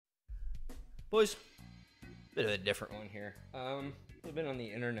Boys, bit of a different one here. I've been on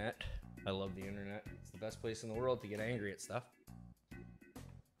the internet. I love the internet. It's the best place in the world to get angry at stuff.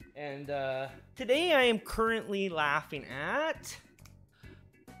 And today I am currently laughing at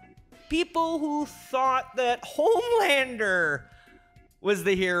people who thought that Homelander was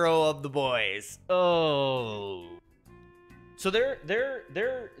the hero of the boys. Oh. So they're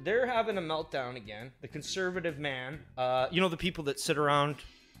having a meltdown again. The conservative man, you know, the people that sit around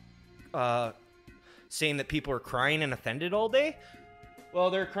saying that people are crying and offended all day. Well,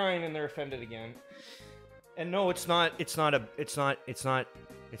 they're crying and they're offended again. And no, it's not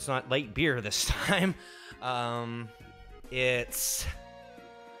light beer this time. It's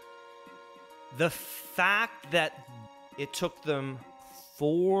the fact that it took them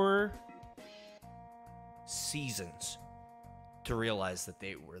 4 seasons to realize that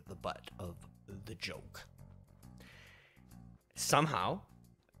they were the butt of the joke. Somehow,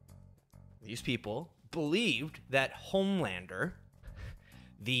 these people believed that Homelander,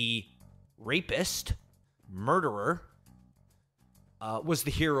 the rapist, murderer, was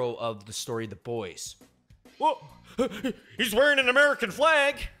the hero of the story The Boys. Whoa! He's wearing an American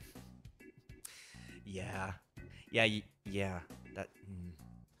flag! Yeah. That.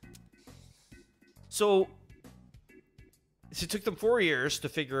 So it took them 4 years to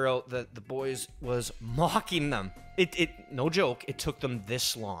figure out that The Boys was mocking them. It no joke, it took them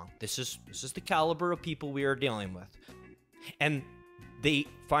this long. This is the caliber of people we are dealing with. And they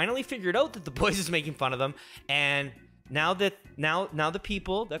finally figured out that The Boys is making fun of them, and now the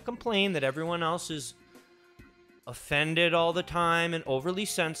people that complain that everyone else is offended all the time and overly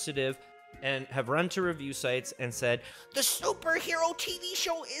sensitive and have run to review sites and said, the superhero TV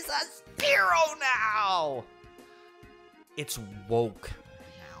show is a zero now! It's woke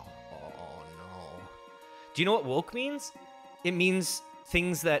now. Oh no. Do you know what woke means? It means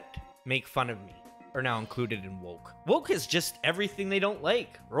things that make fun of me are now included in woke. Woke is just everything they don't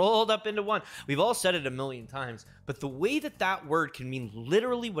like, rolled up into one. We've all said it a million times, but the way that that word can mean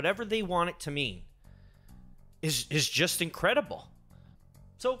literally whatever they want it to mean is just incredible.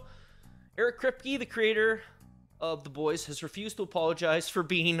 So, Eric Kripke, the creator of The Boys, has refused to apologize for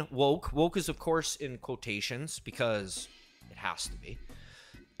being woke. Woke is, of course, in quotations, because it has to be.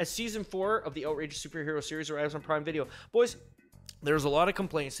 As season 4 of the outrageous superhero series arrives on Prime Video, boys, there's a lot of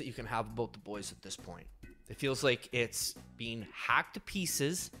complaints that you can have about The Boys at this point. It feels like it's being hacked to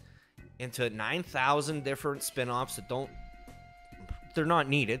pieces into 9,000 different spin-offs that they're not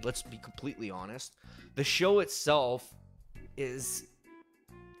needed, let's be completely honest. The show itself is,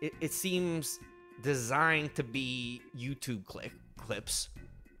 it seems designed to be YouTube clips.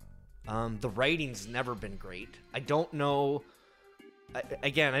 The writing's never been great. I don't know.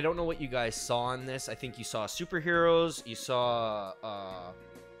 Again, I don't know what you guys saw on this. I think you saw superheroes. You saw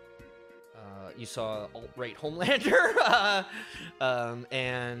alt-right Homelander,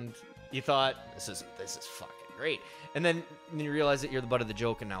 and you thought this is fucking great. And then you realize that you're the butt of the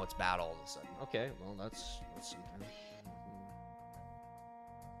joke, and now it's bad all of a sudden. Okay, well that's something.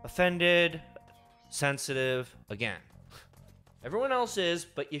 Offended, sensitive, again. Everyone else is,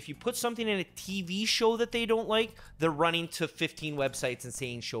 but if you put something in a TV show that they don't like, they're running to 15 websites and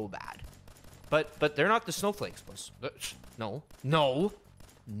saying show bad. But they're not the snowflakes. No.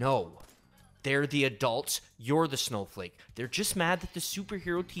 They're the adults. You're the snowflake. They're just mad that the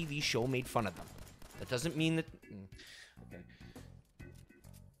superhero TV show made fun of them. That doesn't mean that... Okay.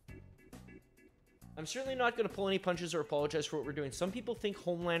 I'm certainly not going to pull any punches or apologize for what we're doing. Some people think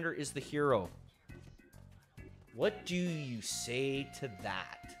Homelander is the hero. What do you say to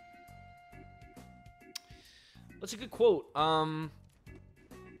that? That's a good quote.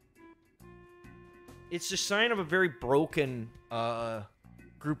 It's a sign of a very broken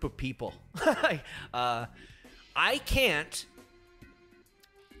group of people. I can't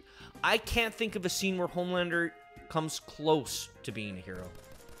think of a scene where Homelander comes close to being a hero.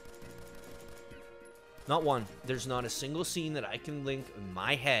 Not one. There's not a single scene that I can link in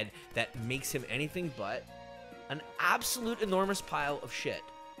my head that makes him anything but an absolute enormous pile of shit.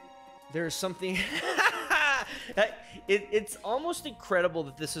 There's something... it's almost incredible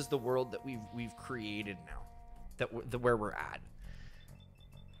that this is the world that we've created now. Where we're at.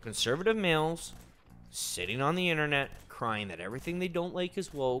 Conservative males sitting on the internet crying that everything they don't like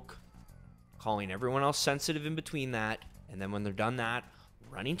is woke, calling everyone else sensitive in between that, and then when they're done that,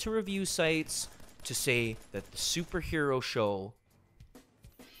 running to review sites to say that the superhero show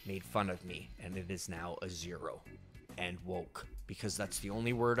made fun of me, and it is now a 0 and woke, because that's the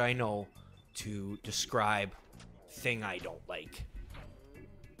only word I know to describe thing I don't like.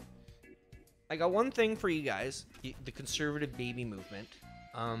 I got one thing for you guys, the conservative baby movement.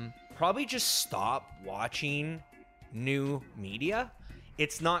 Probably just stop watching new media.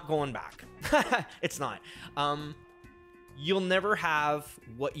 It's not going back. It's not. You'll never have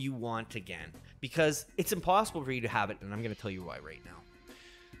what you want again because it's impossible for you to have it, and I'm going to tell you why right now.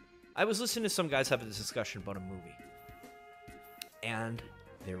 I was listening to some guys having this discussion about a movie, and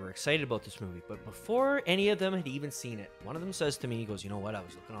they were excited about this movie, but before any of them had even seen it, one of them says to me, he goes, you know what, I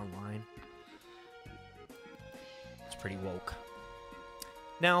was looking online. It's pretty woke.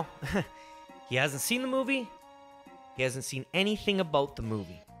 Now, he hasn't seen the movie. He hasn't seen anything about the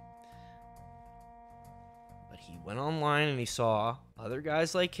movie. But he went online and he saw other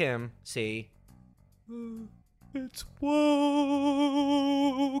guys like him say, it's woke.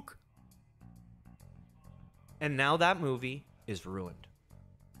 And now that movie is ruined.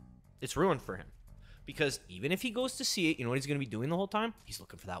 It's ruined for him. Because even if he goes to see it, you know what he's going to be doing the whole time? He's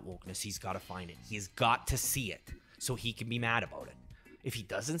looking for that wokeness. He's got to find it. He's got to see it so he can be mad about it. If he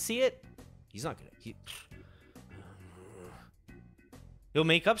doesn't see it, he's not going to. He'll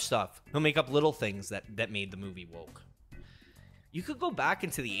make up stuff. He'll make up little things that made the movie woke. You could go back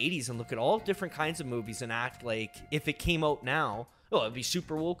into the 80s and look at all different kinds of movies and act like if it came out now, oh, it'd be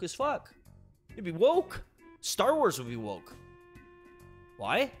super woke as fuck. It'd be woke. Star Wars would be woke.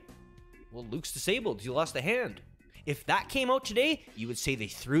 Why? Well, Luke's disabled. He lost a hand. If that came out today, you would say they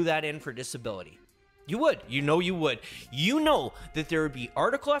threw that in for disability. You would. You know you would. You know that there would be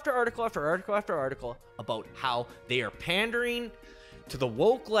article after article after article after article about how they are pandering to the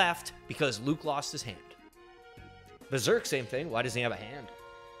woke left because Luke lost his hand. Berserk, same thing. Why doesn't he have a hand?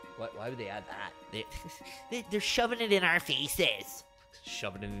 Why would they add that? They're shoving it in our faces.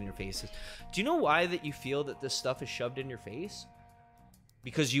 Shoving it in your faces. Do you know why that you feel that this stuff is shoved in your face?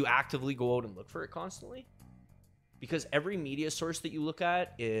 Because you actively go out and look for it constantly? Because every media source that you look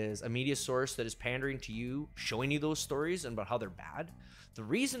at is a media source that is pandering to you, showing you those stories and about how they're bad. The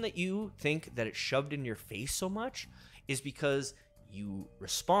reason that you think that it's shoved in your face so much is because you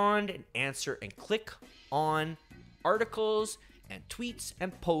respond and answer and click on articles and tweets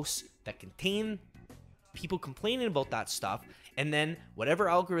and posts that contain people complaining about that stuff, and then whatever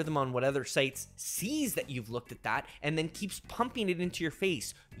algorithm on what other sites sees that you've looked at that and then keeps pumping it into your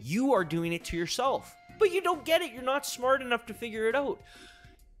face. You are doing it to yourself, but you don't get it. You're not smart enough to figure it out.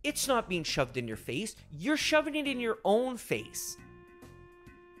 It's not being shoved in your face. You're shoving it in your own face.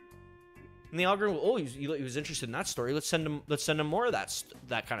 And the algorithm, oh, he was interested in that story. Let's send him more of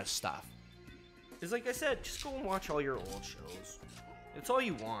that kind of stuff. It's like I said, just go and watch all your old shows. It's all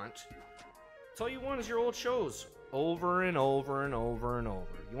you want. It's all you want is your old shows over and over and over and over.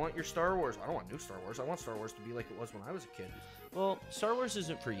 You want your Star Wars. I don't want new Star Wars. I want Star Wars to be like it was when I was a kid. Well, Star Wars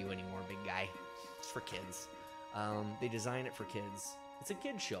isn't for you anymore, big guy. It's for kids. They design it for kids. It's a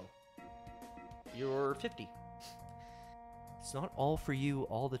kid's show. You're 50. It's not all for you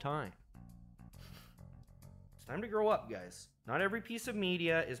all the time. It's time to grow up, guys. Not every piece of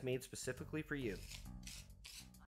media is made specifically for you.